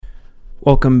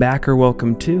Welcome back or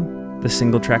welcome to the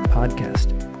Single Track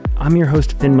Podcast. I'm your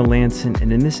host, Finn Melanson,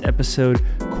 and in this episode,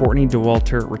 Courtney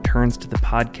Dauwalter returns to the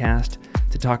podcast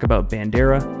to talk about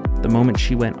Bandera, the moment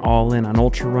she went all in on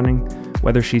ultra running,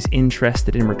 whether she's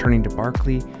interested in returning to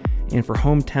Barkley, and for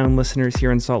hometown listeners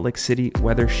here in Salt Lake City,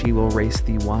 whether she will race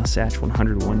the Wasatch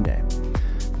 100 one day.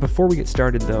 Before we get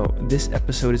started though, this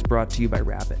episode is brought to you by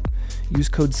Rabbit. Use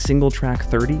code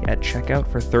SingleTrack30 at checkout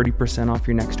for 30% off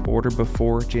your next order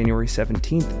before January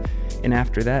 17th. And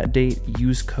after that date,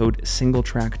 use code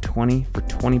SingleTrack20 for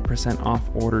 20% off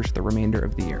orders the remainder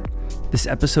of the year. This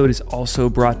episode is also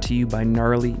brought to you by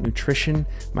Gnarly Nutrition,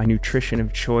 my nutrition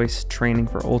of choice training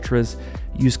for ultras.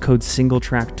 Use code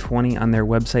SingleTrack20 on their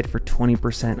website for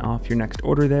 20% off your next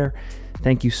order there.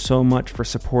 Thank you so much for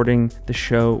supporting the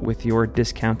show with your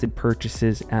discounted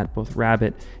purchases at both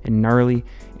Rabbit and Gnarly.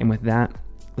 And with that,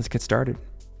 let's get started.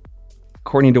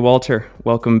 Courtney Dauwalter,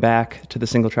 welcome back to the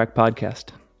Single Track Podcast.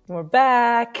 We're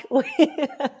back.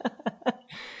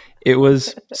 It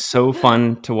was so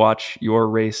fun to watch your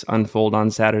race unfold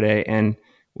on Saturday, and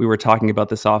we were talking about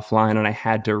this offline, and I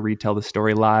had to retell the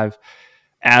story live.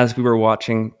 As we were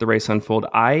watching the race unfold,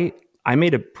 I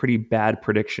made a pretty bad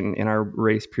prediction in our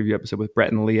race preview episode with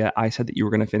Brett and Leah. I said that you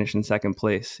were going to finish in second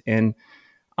place. And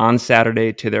on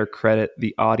Saturday, to their credit,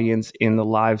 the audience in the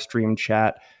live stream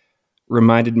chat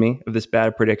reminded me of this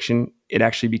bad prediction. It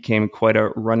actually became quite a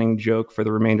running joke for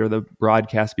the remainder of the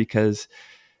broadcast because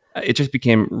it just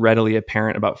became readily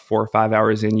apparent about 4 or 5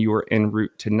 hours in, you were en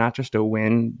route to not just a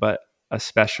win, but a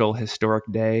special historic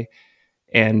day.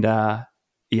 And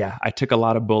yeah, I took a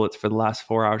lot of bullets for the last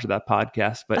 4 hours of that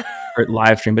podcast, or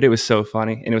live stream, but it was so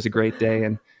funny and it was a great day.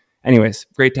 And anyways,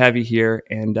 great to have you here.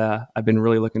 And I've been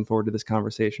really looking forward to this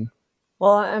conversation.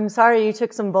 Well, I'm sorry you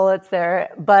took some bullets there,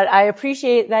 but I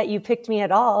appreciate that you picked me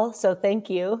at all. So thank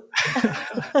you.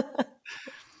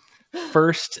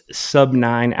 First sub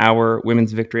 9 hour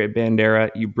women's victory at Bandera.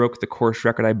 You broke the course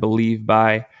record, I believe,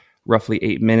 by roughly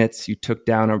 8 minutes. You took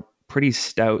down a pretty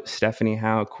stout Stephanie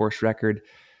Howe course record.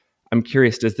 I'm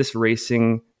curious, does this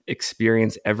racing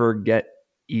experience ever get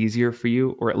easier for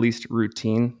you, or at least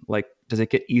routine? Like, does it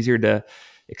get easier to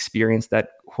experience that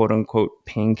quote unquote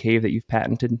pain cave that you've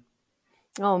patented?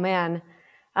 Oh man.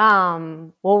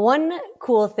 Well, one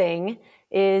cool thing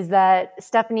is that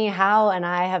Stephanie Howe and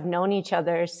I have known each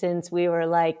other since we were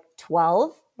like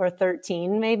 12 or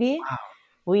 13, maybe. Wow.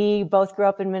 We both grew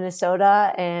up in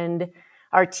Minnesota and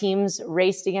our teams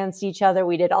raced against each other.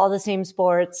 We did all the same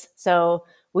sports. So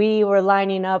we were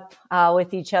lining up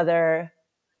with each other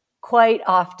quite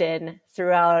often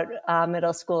throughout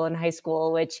middle school and high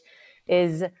school, which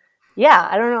is, yeah,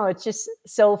 I don't know. It's just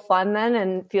so fun then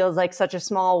and feels like such a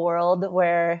small world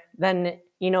where then,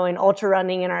 in ultra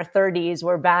running in our 30s,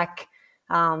 we're back,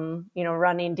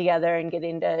 running together and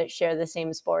getting to share the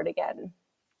same sport again.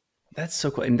 That's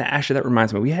so cool. And actually, that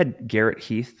reminds me, we had Garrett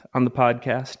Heath on the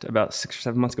podcast about 6 or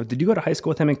 7 months ago. Did you go to high school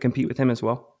with him and compete with him as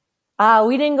well?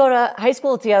 We didn't go to high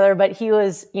school together, but he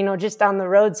was, just down the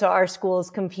road. So our schools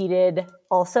competed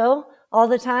also all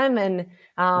the time. And,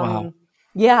 wow.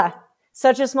 Yeah,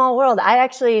 such a small world. I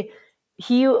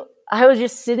was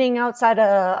just sitting outside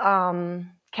a,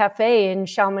 cafe in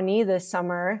Chamonix this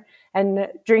summer and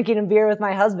drinking a beer with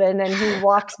my husband, and he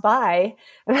walks by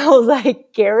and I was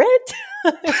like, Garrett?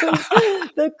 It was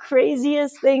the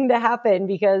craziest thing to happen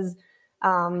because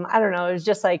I don't know. It was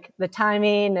just like the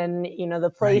timing and, the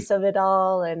place of it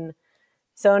all. And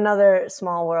so another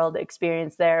small world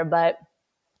experience there. But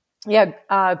yeah,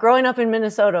 growing up in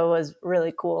Minnesota was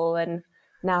really cool. And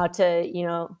now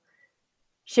to,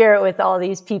 share it with all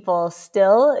these people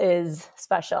still is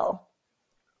special.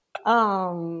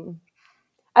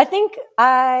 I think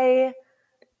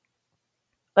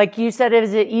like you said,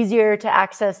 is it easier to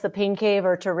access the pain cave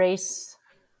or to race?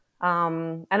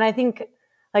 And I think,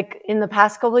 like in the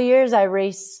past couple of years, I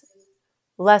race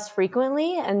less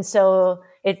frequently. And so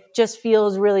it just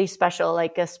feels really special,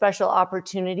 like a special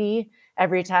opportunity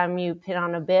every time you put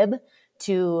on a bib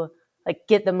to like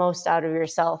get the most out of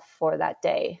yourself for that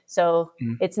day. So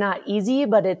It's not easy,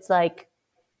 but it's like,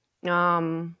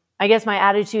 I guess my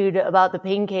attitude about the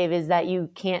pain cave is that you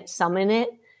can't summon it,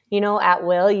 at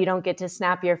will. You don't get to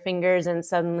snap your fingers and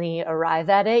suddenly arrive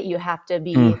at it. You have to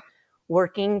be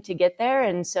working to get there.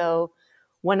 And so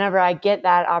whenever I get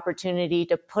that opportunity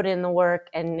to put in the work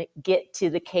and get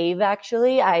to the cave,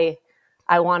 actually, I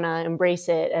want to embrace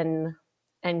it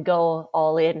and go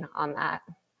all in on that.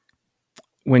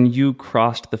 When you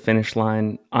crossed the finish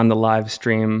line on the live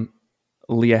stream,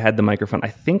 Leah had the microphone. I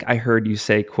think I heard you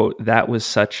say, quote, "That was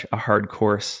such a hard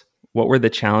course." What were the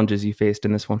challenges you faced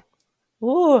in this one?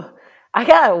 Ooh, I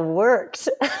got worked.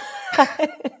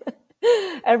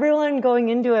 everyone going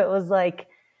into it was like,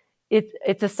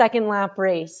 it's a second lap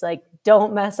race. Like,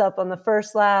 don't mess up on the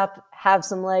first lap, have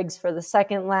some legs for the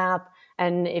second lap.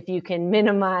 And if you can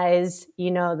minimize,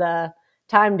 the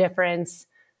time difference,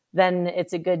 then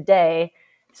it's a good day.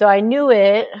 So I knew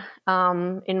it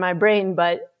in my brain,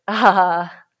 but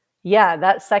yeah,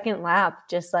 that second lap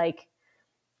just like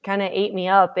kind of ate me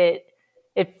up.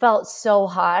 It felt so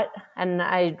hot, and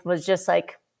I was just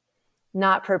like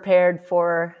not prepared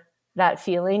for that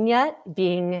feeling yet,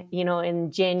 being,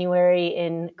 in January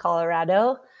in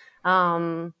Colorado.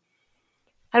 And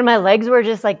my legs were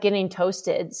just like getting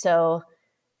toasted. So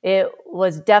it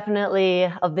was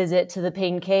definitely a visit to the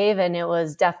pain cave, and it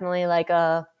was definitely like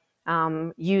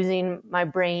using my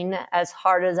brain as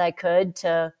hard as I could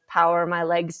to power my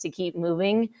legs to keep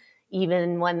moving,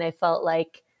 even when they felt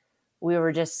like we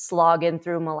were just slogging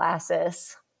through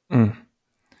molasses.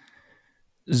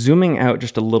 Zooming out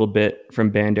just a little bit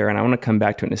from Bandera, and I want to come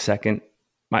back to it in a second.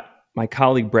 My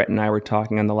colleague Brett and I were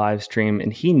talking on the live stream,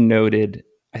 and he noted,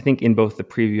 I think in both the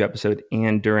preview episode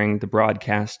and during the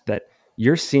broadcast, that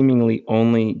you're seemingly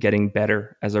only getting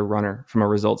better as a runner from a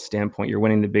results standpoint. You're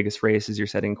winning the biggest races, you're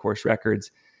setting course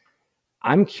records.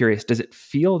 I'm curious, does it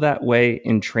feel that way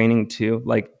in training too?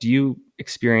 Like, do you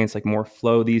experience like more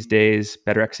flow these days,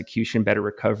 better execution, better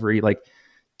recovery? Like,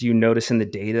 do you notice in the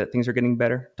data that things are getting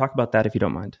better? Talk about that if you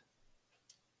don't mind.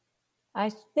 I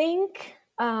think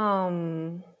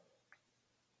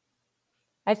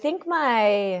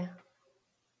my,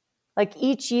 like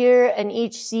each year and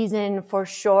each season for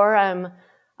sure,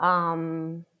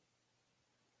 I'm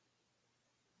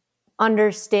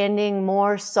understanding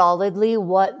more solidly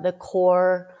what the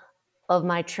core of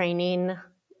my training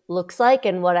looks like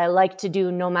and what I like to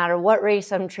do no matter what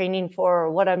race I'm training for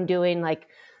or what I'm doing. Like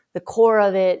the core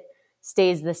of it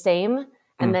stays the same.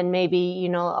 And then maybe,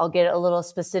 I'll get a little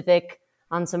specific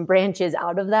on some branches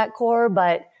out of that core.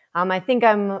 But I think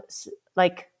I'm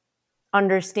like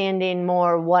understanding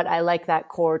more what I like that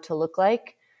core to look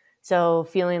like. So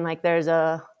feeling like there's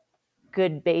a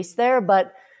good base there,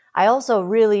 but I also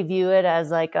really view it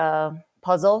as like a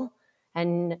puzzle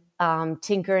and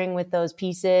tinkering with those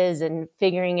pieces and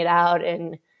figuring it out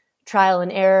and trial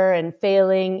and error and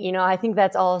failing. I think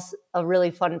that's all a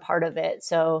really fun part of it.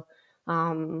 So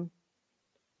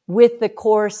with the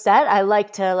core set, I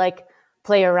like to like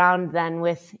play around then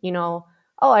with,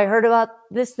 I heard about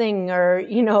this thing, or,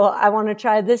 I want to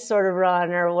try this sort of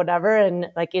run or whatever. And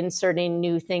like inserting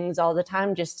new things all the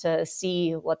time just to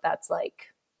see what that's like.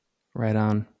 Right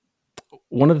on.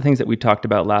 One of the things that we talked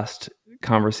about last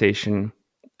conversation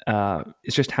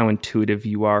is just how intuitive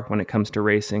you are when it comes to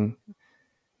racing.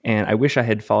 And I wish I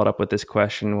had followed up with this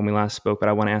question when we last spoke, but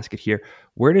I want to ask it here.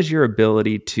 Where does your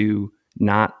ability to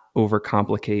not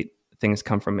overcomplicate things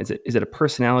come from? Is it a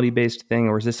personality-based thing,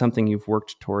 or is this something you've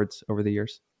worked towards over the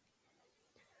years?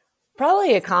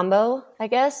 Probably a combo, I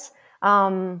guess.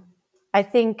 I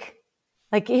think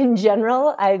like in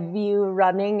general, I view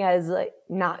running as like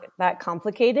not that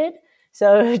complicated.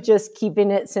 So just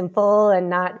keeping it simple and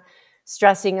not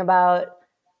stressing about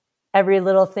every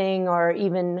little thing or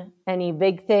even any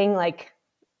big thing. Like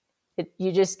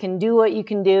you just can do what you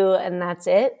can do and that's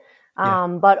it. Yeah.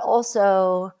 But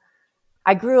also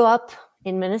I grew up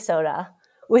in Minnesota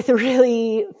with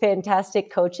really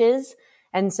fantastic coaches.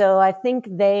 And so I think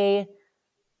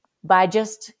by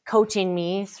just coaching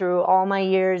me through all my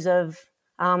years of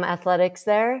athletics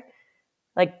there,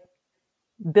 like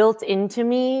built into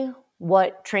me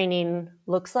what training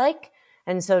looks like.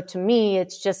 And so to me,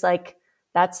 it's just like,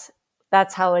 that's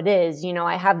how it is.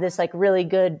 I have this like really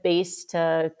good base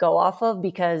to go off of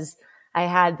because I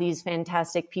had these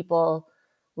fantastic people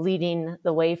leading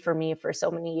the way for me for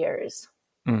so many years.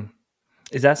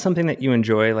 Is that something that you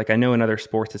enjoy? Like I know in other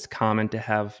sports, it's common to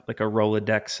have like a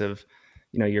Rolodex of,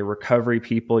 your recovery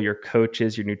people, your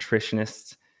coaches, your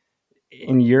nutritionists.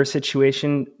 In your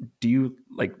situation, do you,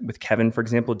 like with Kevin, for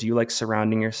example, do you like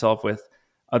surrounding yourself with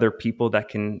other people that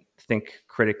can think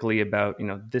critically about,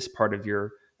 this part of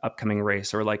your upcoming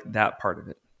race or like that part of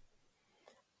it?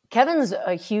 Kevin's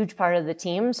a huge part of the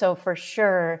team. So for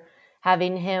sure,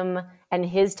 having him and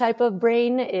his type of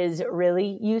brain is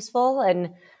really useful.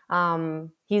 And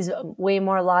he's way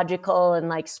more logical and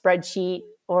like spreadsheet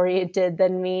oriented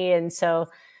than me. And so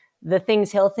the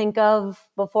things he'll think of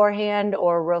beforehand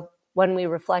or when we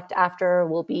reflect after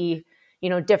will be,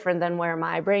 different than where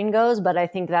my brain goes. But I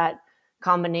think that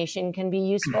combination can be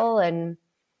useful. And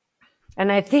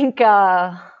I think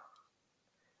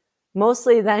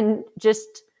mostly then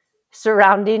just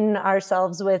surrounding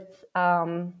ourselves with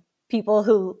people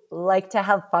who like to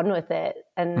have fun with it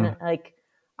and like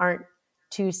aren't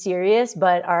too serious,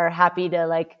 but are happy to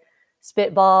like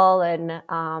spitball and,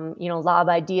 lob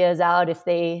ideas out if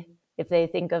they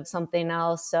think of something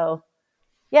else. So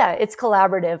yeah, it's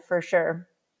collaborative for sure.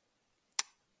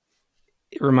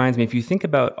 It reminds me, if you think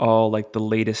about all like the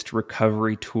latest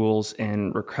recovery tools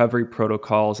and recovery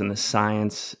protocols and the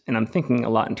science, and I'm thinking a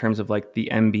lot in terms of like the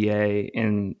NBA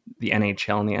and the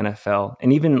NHL and the NFL,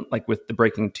 and even like with the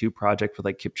Breaking 2 project with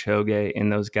like Kipchoge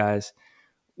and those guys,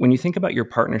 when you think about your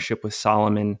partnership with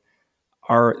Salomon,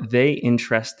 are they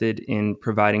interested in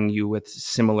providing you with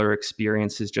similar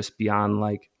experiences just beyond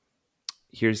like,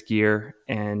 here's gear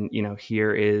and,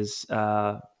 here is,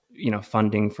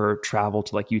 funding for travel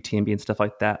to like UTMB and stuff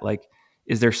like that? Like,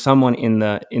 is there someone in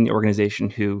the organization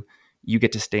who you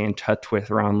get to stay in touch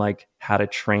with around like how to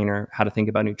train or how to think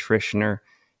about nutrition or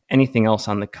anything else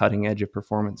on the cutting edge of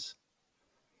performance?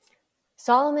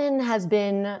 Salomon has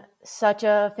been such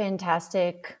a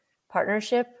fantastic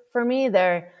partnership for me.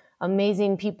 They're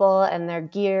amazing people and their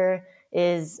gear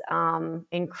is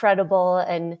incredible,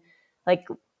 and like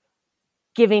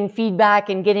giving feedback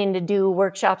and getting to do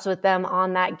workshops with them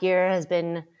on that gear has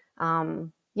been,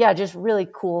 just really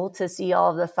cool to see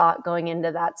all of the thought going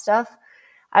into that stuff.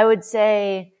 I would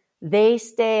say they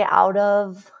stay out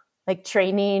of like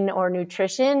training or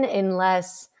nutrition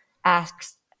unless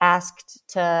asked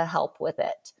to help with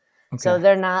it. Okay. So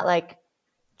they're not like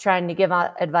trying to give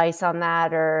advice on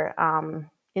that or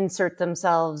insert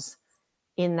themselves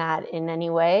in that in any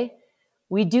way.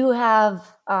 We do have,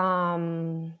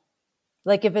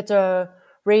 like if it's a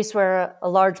race where a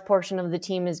large portion of the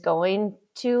team is going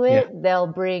to it, they'll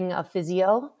bring a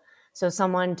physio. So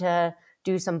someone to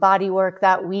do some body work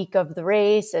that week of the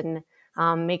race and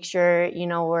make sure,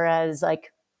 we're as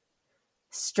like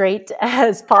straight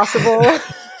as possible.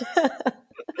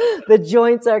 The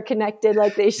joints are connected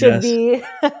like they should be.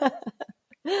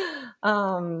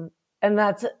 And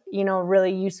that's,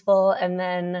 really useful. And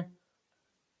then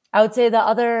I would say the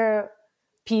other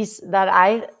piece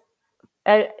that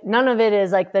none of it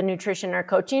is like the nutrition or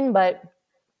coaching, but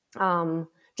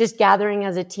just gathering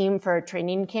as a team for a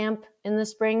training camp in the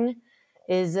spring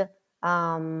is, it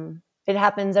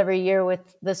happens every year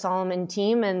with the Salomon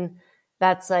team. And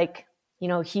that's like,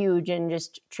 huge, and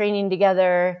just training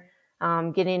together,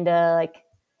 getting to like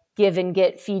give and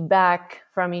get feedback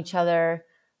from each other.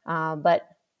 But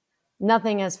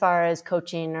nothing as far as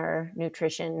coaching or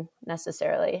nutrition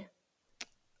necessarily.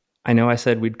 I know I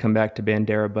said we'd come back to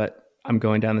Bandera, but I'm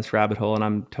going down this rabbit hole and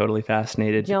I'm totally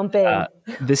fascinated. Jump in.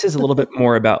 This is a little bit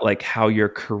more about like how your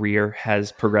career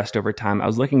has progressed over time. I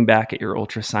was looking back at your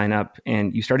ultra sign up,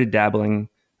 and you started dabbling,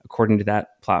 according to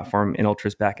that platform, in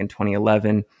ultras back in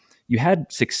 2011. You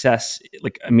had success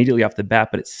like immediately off the bat,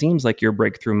 but it seems like your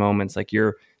breakthrough moments, like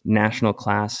your national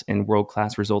class and world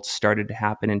class results, started to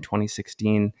happen in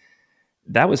 2016.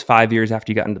 That was 5 years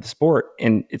after you got into the sport.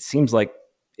 And it seems like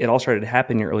it all started to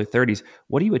happen in your early 30s.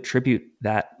 What do you attribute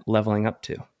that leveling up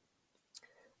to?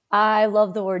 I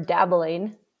love the word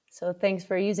dabbling, so thanks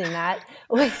for using that.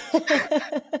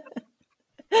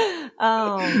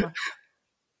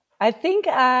 I think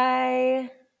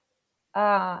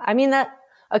that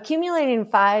accumulating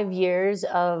 5 years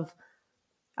of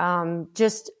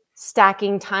just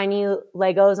stacking tiny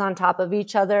Legos on top of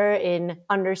each other in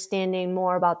understanding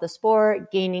more about the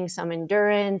sport, gaining some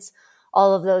endurance,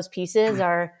 all of those pieces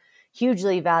are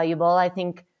hugely valuable. I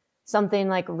think something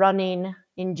like running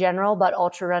in general, but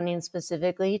ultra running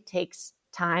specifically, takes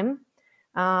time.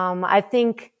 I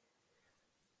think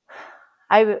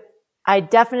I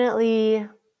definitely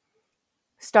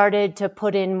started to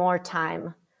put in more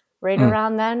time right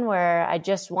around then, where I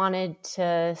just wanted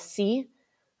to see,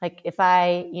 like, if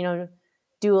I,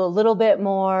 do a little bit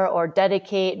more or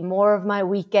dedicate more of my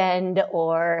weekend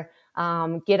or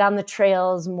get on the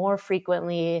trails more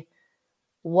frequently,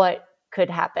 what could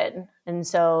happen. And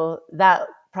so that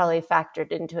probably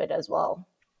factored into it as well.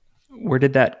 Where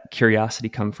did that curiosity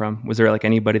come from? Was there like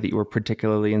anybody that you were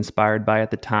particularly inspired by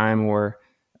at the time, or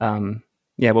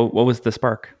what was the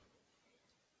spark?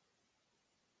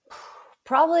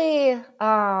 Probably,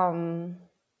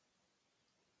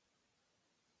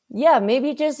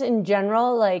 maybe just in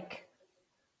general, like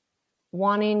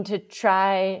wanting to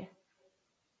try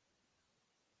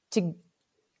to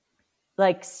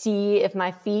like see if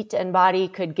my feet and body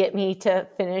could get me to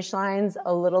finish lines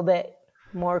a little bit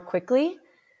more quickly.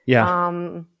 Yeah.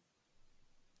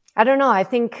 I don't know. I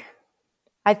think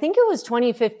it was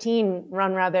 2015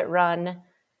 Run Rabbit Run,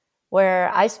 where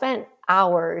I spent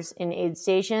hours in aid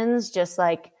stations, just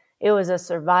like it was a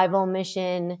survival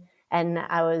mission, and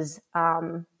I was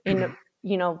in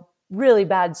really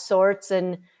bad sorts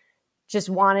and just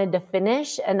wanted to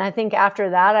finish. And I think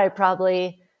after that, I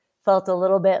probably felt a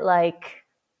little bit like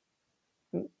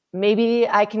maybe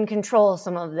I can control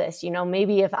some of this,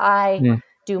 maybe if I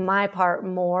do my part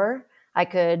more, I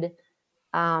could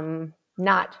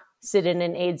not sit in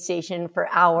an aid station for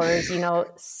hours,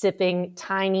 sipping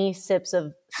tiny sips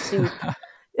of soup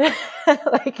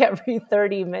like every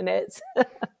 30 minutes.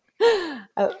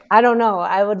 I don't know.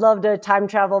 I would love to time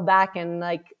travel back and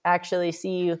like actually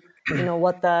see,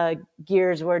 what the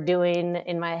gears were doing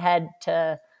in my head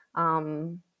to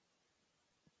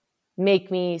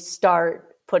make me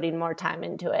start putting more time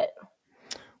into it.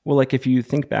 Well, like if you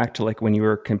think back to like when you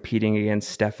were competing against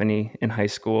Stephanie in high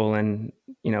school and,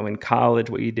 in college,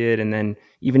 what you did, and then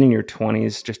even in your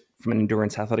 20s, just from an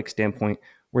endurance athletic standpoint,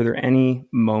 were there any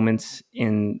moments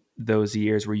in those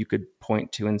years where you could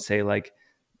point to and say like,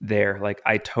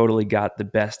 I totally got the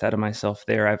best out of myself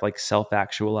there. I've like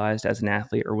self-actualized as an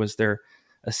athlete, or was there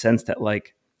a sense that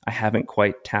like, I haven't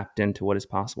quite tapped into what is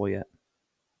possible yet?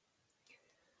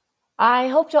 I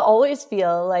hope to always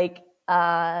feel like,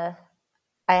 I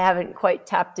haven't quite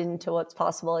tapped into what's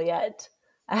possible yet.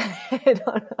 I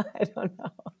don't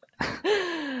know.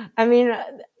 I mean,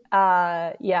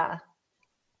 yeah,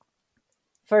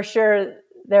 for sure.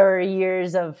 There were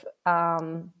years of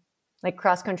like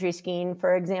cross country skiing,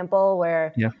 for example,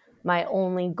 where my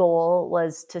only goal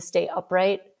was to stay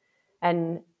upright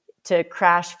and to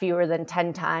crash fewer than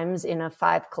 10 times in a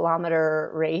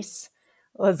 5-kilometer race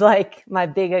was like my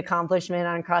big accomplishment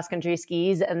on cross country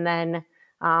skis. And then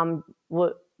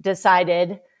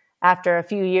decided after a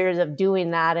few years of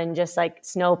doing that and just like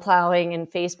snow plowing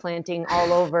and face planting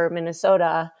all over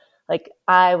Minnesota, like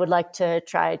I would like to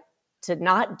try to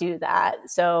not do that.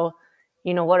 So,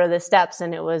 what are the steps?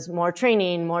 And it was more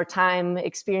training, more time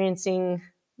experiencing,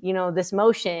 this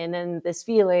motion and this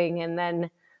feeling, and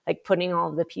then like putting all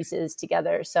of the pieces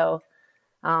together. So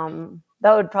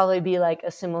that would probably be like a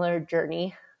similar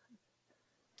journey.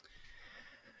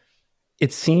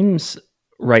 It seems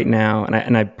right now,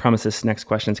 and I promise this next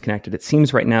question is connected. It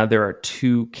seems right now there are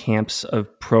two camps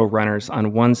of pro runners.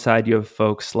 On one side, you have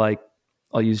folks like,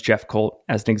 I'll use Jeff Colt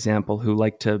as an example, who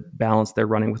like to balance their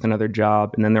running with another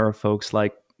job. And then there are folks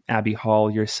like Abby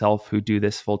Hall, yourself, who do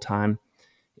this full time.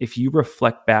 If you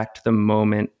reflect back to the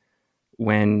moment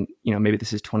when, maybe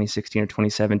this is 2016 or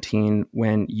 2017,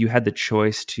 when you had the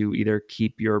choice to either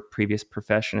keep your previous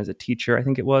profession as a teacher, I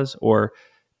think it was, or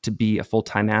to be a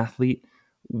full-time athlete,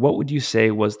 what would you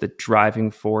say was the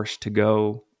driving force to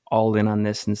go all in on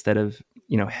this instead of,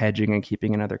 hedging and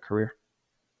keeping another career?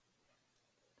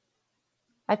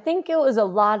 I think it was a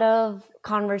lot of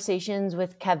conversations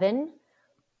with Kevin,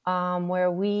 where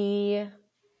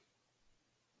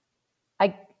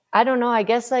I don't know, I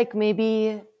guess like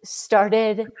maybe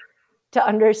started to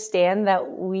understand that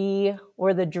we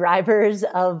were the drivers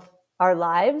of our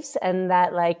lives, and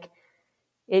that like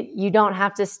you don't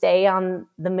have to stay on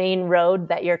the main road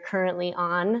that you're currently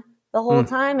on the whole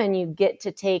time, and you get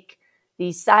to take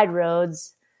these side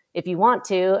roads if you want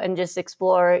to and just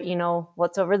explore,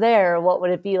 what's over there. What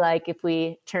would it be like if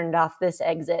we turned off this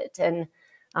exit? And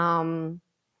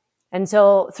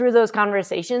so through those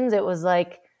conversations, it was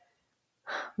like,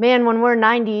 man, when we're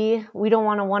 90, we don't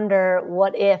want to wonder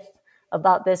what if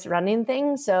about this running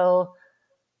thing. So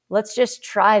let's just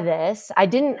try this. I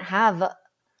didn't have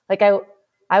like,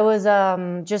 I was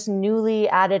just newly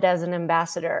added as an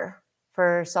ambassador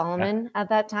for Salomon at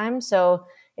that time. So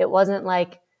it wasn't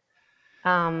like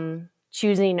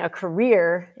choosing a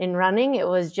career in running. It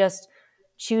was just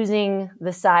choosing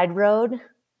the side road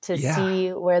to see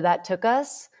where that took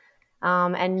us.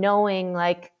 And knowing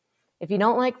like, if you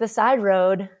don't like the side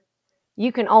road,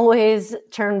 you can always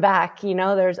turn back.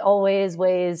 There's always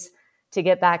ways to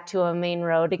get back to a main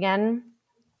road again.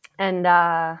 And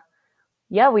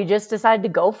we just decided to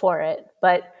go for it.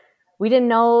 But we didn't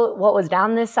know what was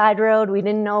down this side road. We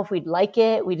didn't know if we'd like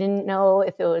it. We didn't know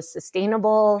if it was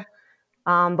sustainable.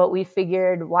 But we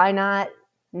figured, why not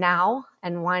now,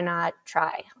 and why not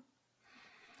try?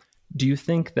 Do you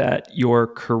think that your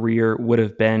career would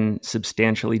have been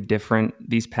substantially different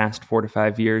these past 4 to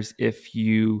 5 years if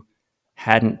you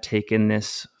hadn't taken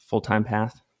this full-time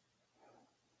path?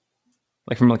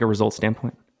 Like from like a result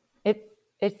standpoint?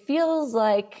 It feels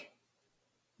like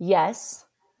yes,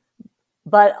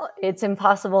 but it's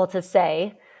impossible to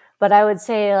say. But I would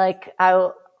say like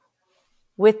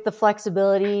with the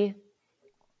flexibility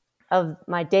of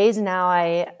my days now,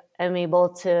 I am able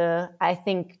to, I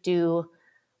think, do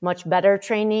much better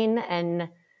training and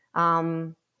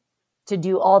to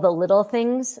do all the little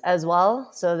things as well.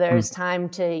 So there's time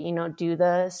to, do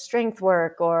the strength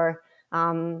work or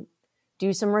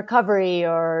do some recovery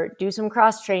or do some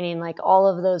cross training. Like all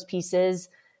of those pieces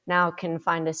now can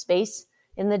find a space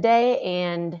in the day.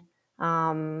 And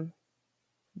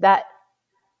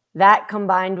that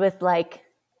combined with like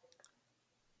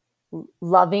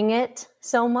loving it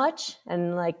so much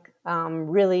and like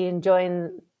really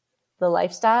enjoying the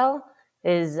lifestyle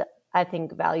is, I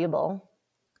think, valuable.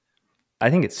 I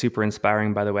think it's super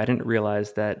inspiring, by the way. I didn't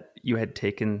realize that you had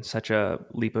taken such a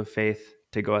leap of faith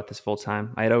to go at this full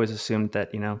time. I had always assumed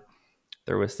that,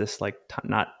 there was this like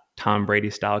not Tom Brady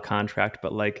style contract,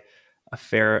 but like a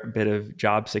fair bit of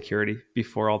job security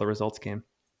before all the results came.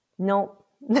 Nope.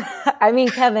 I mean,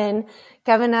 Kevin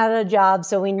had a job,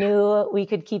 so we knew we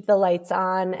could keep the lights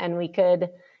on and we could,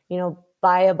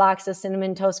 buy a box of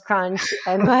Cinnamon Toast Crunch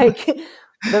and like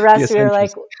the rest, we were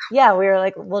like,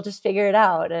 we'll just figure it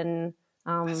out and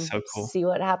so cool. See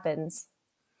what happens.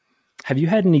 Have you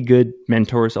had any good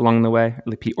mentors along the way,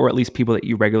 or at least people that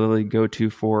you regularly go to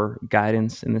for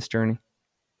guidance in this journey?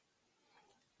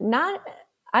 I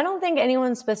don't think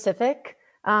anyone specific.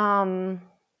 I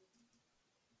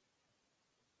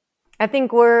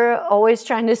think we're always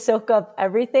trying to soak up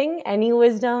everything, any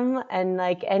wisdom and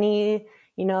like any,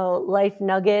 life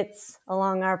nuggets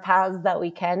along our paths that we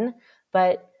can,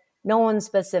 but no one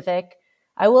specific.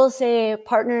 I will say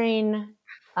partnering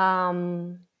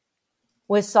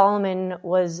with Salomon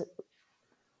was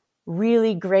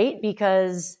really great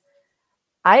because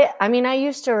I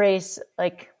used to race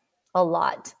like a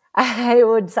lot. I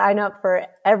would sign up for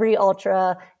every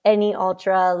ultra, any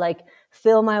ultra, like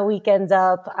fill my weekends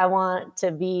up. I want to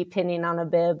be pinning on a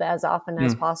bib as often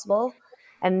as possible.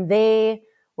 And they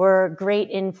were a great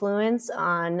influence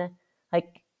on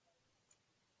like,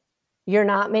 you're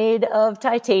not made of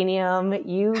titanium.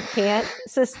 You can't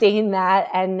sustain that.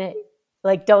 And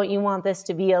like, don't you want this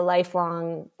to be a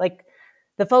lifelong, like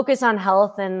the focus on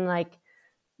health and like,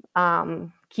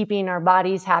 keeping our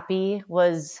bodies happy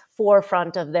was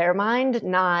forefront of their mind,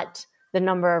 not the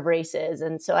number of races.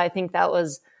 And so I think that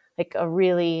was like a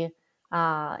really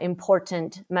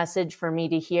important message for me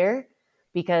to hear,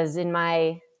 because in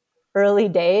my early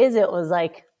days, it was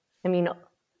like,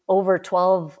 over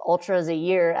 12 ultras a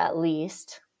year at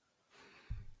least.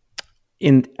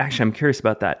 Actually, I'm curious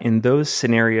about that. In those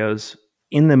scenarios,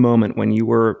 in the moment when you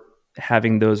were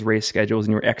having those race schedules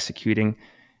and you were executing,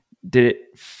 did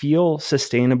it feel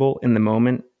sustainable in the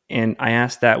moment? And I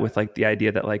asked that with like the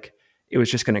idea that like it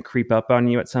was just going to creep up on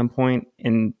you at some point,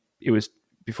 and it was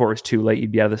before it was too late,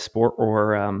 you'd be out of the sport,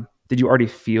 or did you already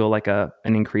feel like an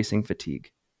increasing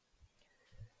fatigue?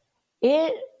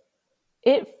 It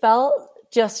felt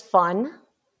just fun,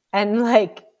 and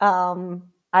like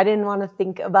I didn't want to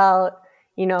think about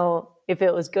if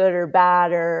it was good or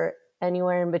bad or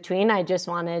anywhere in between. I just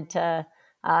wanted to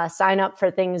sign up for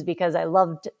things because I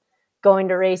loved going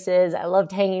to races. I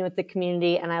loved hanging with the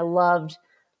community, and I loved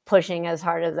pushing as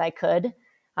hard as I could.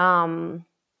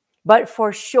 But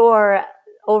for sure,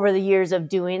 over the years of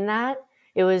doing that,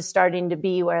 it was starting to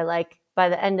be where like by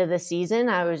the end of the season,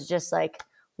 I was just like,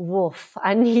 woof,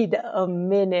 I need a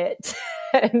minute.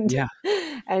 and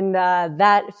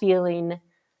that feeling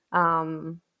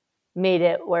made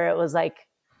it where it was like,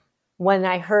 when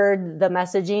I heard the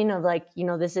messaging of like,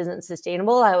 this isn't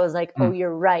sustainable, I was like, oh,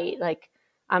 you're right. Like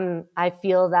I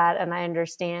feel that and I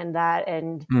understand that.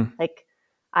 And like,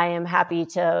 I am happy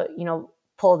to,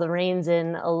 pull the reins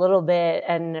in a little bit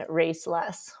and race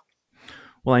less.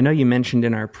 Well, I know you mentioned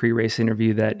in our pre-race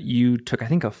interview that you took, I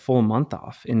think, a full month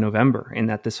off in November, and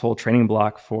that this whole training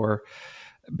block for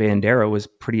Bandera was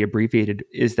pretty abbreviated.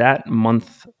 Is that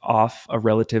month off a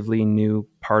relatively new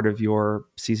part of your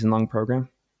season-long program?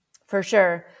 For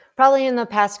sure. Probably in the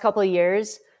past couple of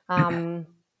years,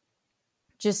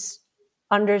 just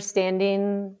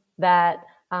understanding that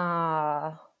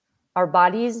our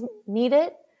bodies need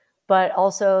it, but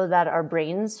also that our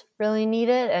brains really need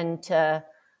it, and to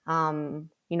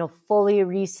fully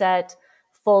reset,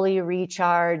 fully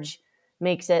recharge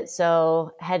makes it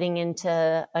so heading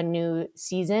into a new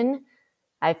season,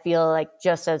 I feel like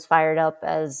just as fired up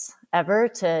as ever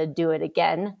to do it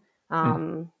again.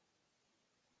 And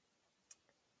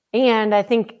I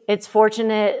think it's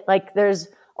fortunate, like there's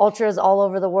ultras all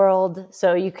over the world,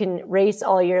 so you can race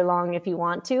all year long if you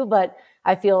want to, but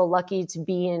I feel lucky to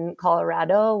be in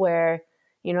Colorado where,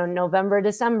 November,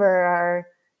 December are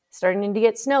starting to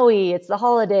get snowy. It's the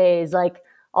holidays, like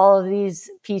all of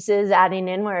these pieces adding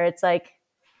in where it's like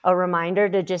a reminder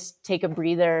to just take a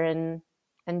breather and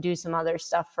do some other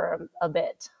stuff for a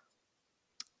bit.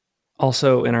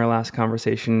 Also, in our last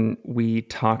conversation, we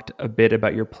talked a bit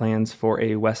about your plans for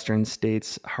a Western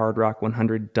States Hard Rock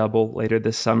 100 double later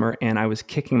this summer, and I was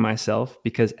kicking myself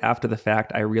because after the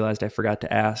fact, I realized I forgot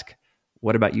to ask,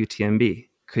 what about UTMB?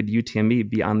 Could UTMB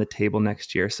be on the table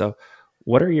next year? So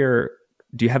do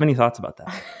you have any thoughts about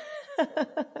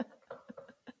that?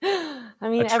 I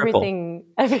mean, everything's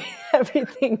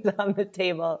on the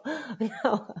table.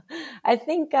 No, I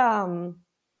think, I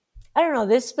don't know,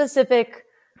 this specific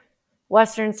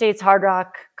Western States Hard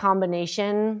Rock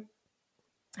combination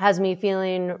has me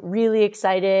feeling really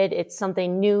excited. It's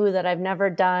something new that I've never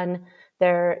done.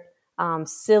 They're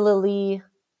sillily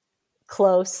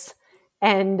close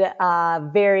and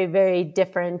very, very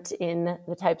different in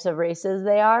the types of races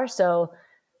they are. So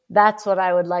that's what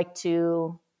I would like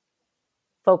to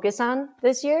focus on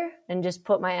this year and just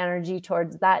put my energy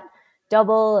towards that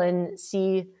double and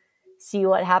see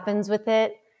what happens with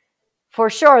it. For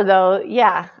sure, though,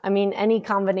 yeah, I mean, any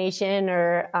combination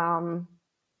or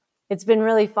it's been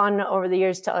really fun over the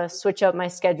years to switch up my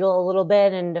schedule a little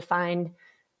bit and to find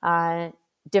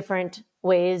different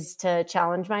ways to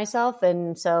challenge myself.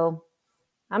 And so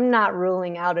I'm not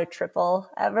ruling out a triple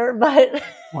ever, but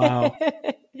wow.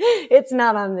 It's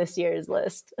not on this year's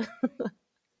list.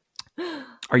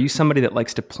 Are you somebody that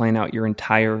likes to plan out your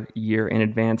entire year in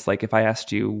advance? Like if I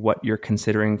asked you what you're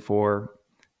considering for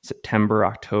September,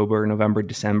 October, November,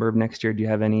 December of next year, do you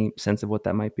have any sense of what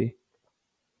that might be?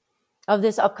 Of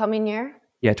this upcoming year?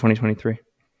 Yeah, 2023.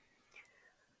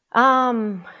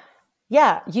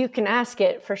 Yeah, you can ask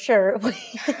it for sure.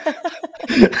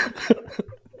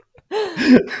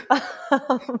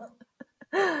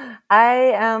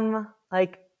 I am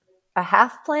like a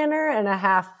half planner and a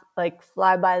half like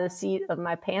fly by the seat of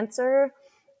my pantser.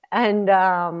 And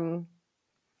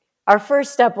our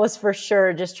first step was for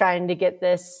sure just trying to get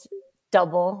this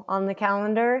double on the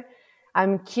calendar.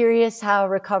 I'm curious how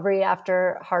recovery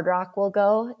after Hard Rock will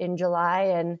go in July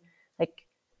and like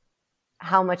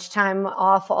how much time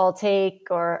off I'll take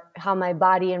or how my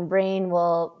body and brain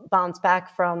will bounce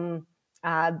back from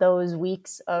those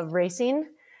weeks of racing.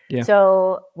 Yeah.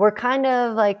 So we're kind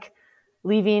of like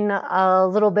leaving a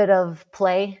little bit of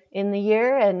play in the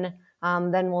year and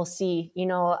then we'll see. You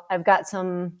know, I've got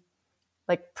some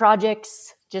like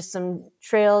projects, just some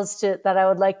trails that I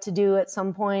would like to do at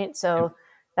some point. So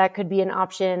that could be an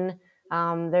option.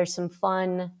 There's some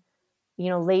fun, you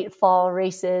know, late fall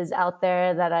races out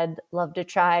there that I'd love to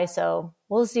try. So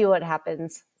we'll see what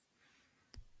happens.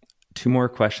 2 more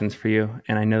questions for you.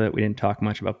 And I know that we didn't talk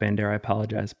much about Bandera. I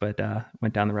apologize, but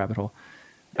went down the rabbit hole.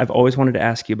 I've always wanted to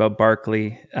ask you about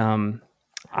Barkley.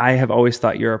 I have always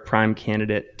thought you're a prime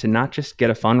candidate to not just get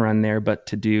a fun run there, but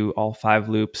to do all 5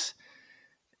 loops.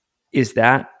 Is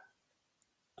that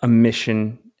a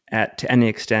mission to any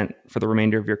extent for the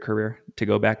remainder of your career to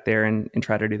go back there and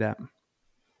try to do that?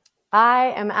 I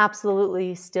am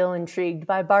absolutely still intrigued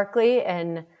by Barkley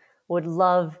and would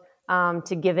love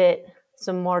to give it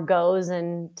some more goes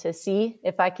and to see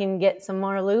if I can get some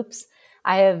more loops.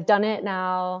 I have done it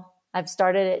now. I've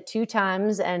started it 2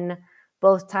 times and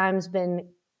both times been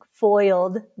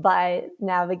foiled by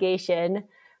navigation.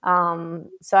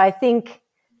 So I think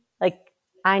like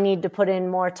I need to put in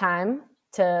more time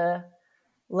to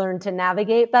learn to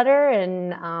navigate better.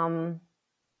 And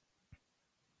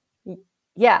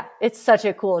yeah, it's such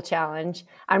a cool challenge.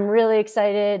 I'm really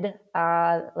excited.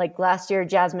 Like last year,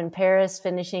 Jasmine Paris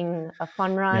finishing a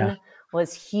fun run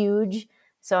was huge.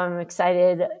 So I'm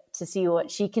excited to see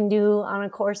what she can do on a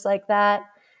course like that.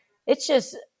 It's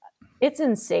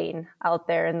insane out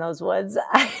there in those woods.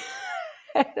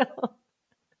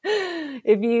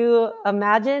 If you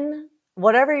imagine,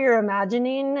 whatever you're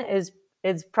imagining is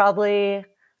probably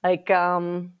like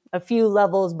a few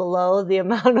levels below the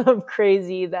amount of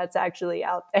crazy that's actually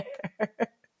out there.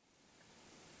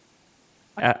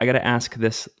 I got to ask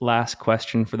this last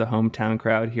question for the hometown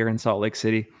crowd here in Salt Lake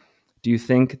City. Do you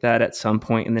think that at some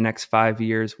point in the next 5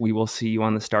 years, we will see you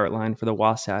on the start line for the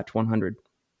Wasatch 100?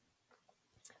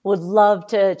 Would love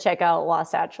to check out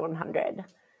Wasatch 100.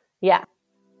 Yeah.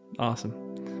 Awesome.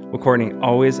 Well, Courtney,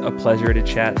 always a pleasure to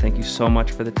chat. Thank you so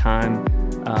much for the time.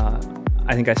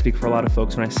 I think I speak for a lot of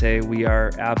folks when I say we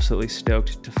are absolutely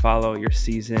stoked to follow your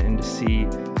season and to see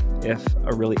if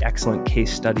a really excellent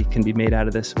case study can be made out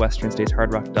of this Western States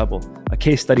Hard Rock double. A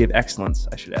case study of excellence,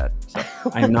 I should add. So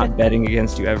I am not betting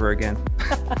against you ever again.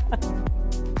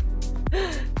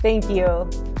 Thank you.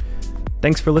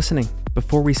 Thanks for listening.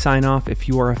 Before we sign off, if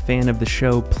you are a fan of the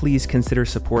show, please consider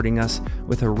supporting us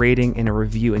with a rating and a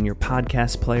review in your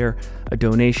podcast player, a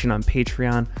donation on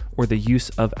Patreon, or the use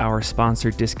of our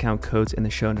sponsored discount codes in the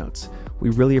show notes. We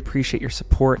really appreciate your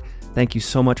support. Thank you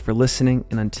so much for listening.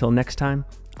 And until next time,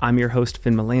 I'm your host,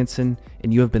 Finn Melanson,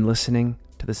 and you have been listening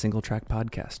to the Single Track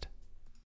Podcast.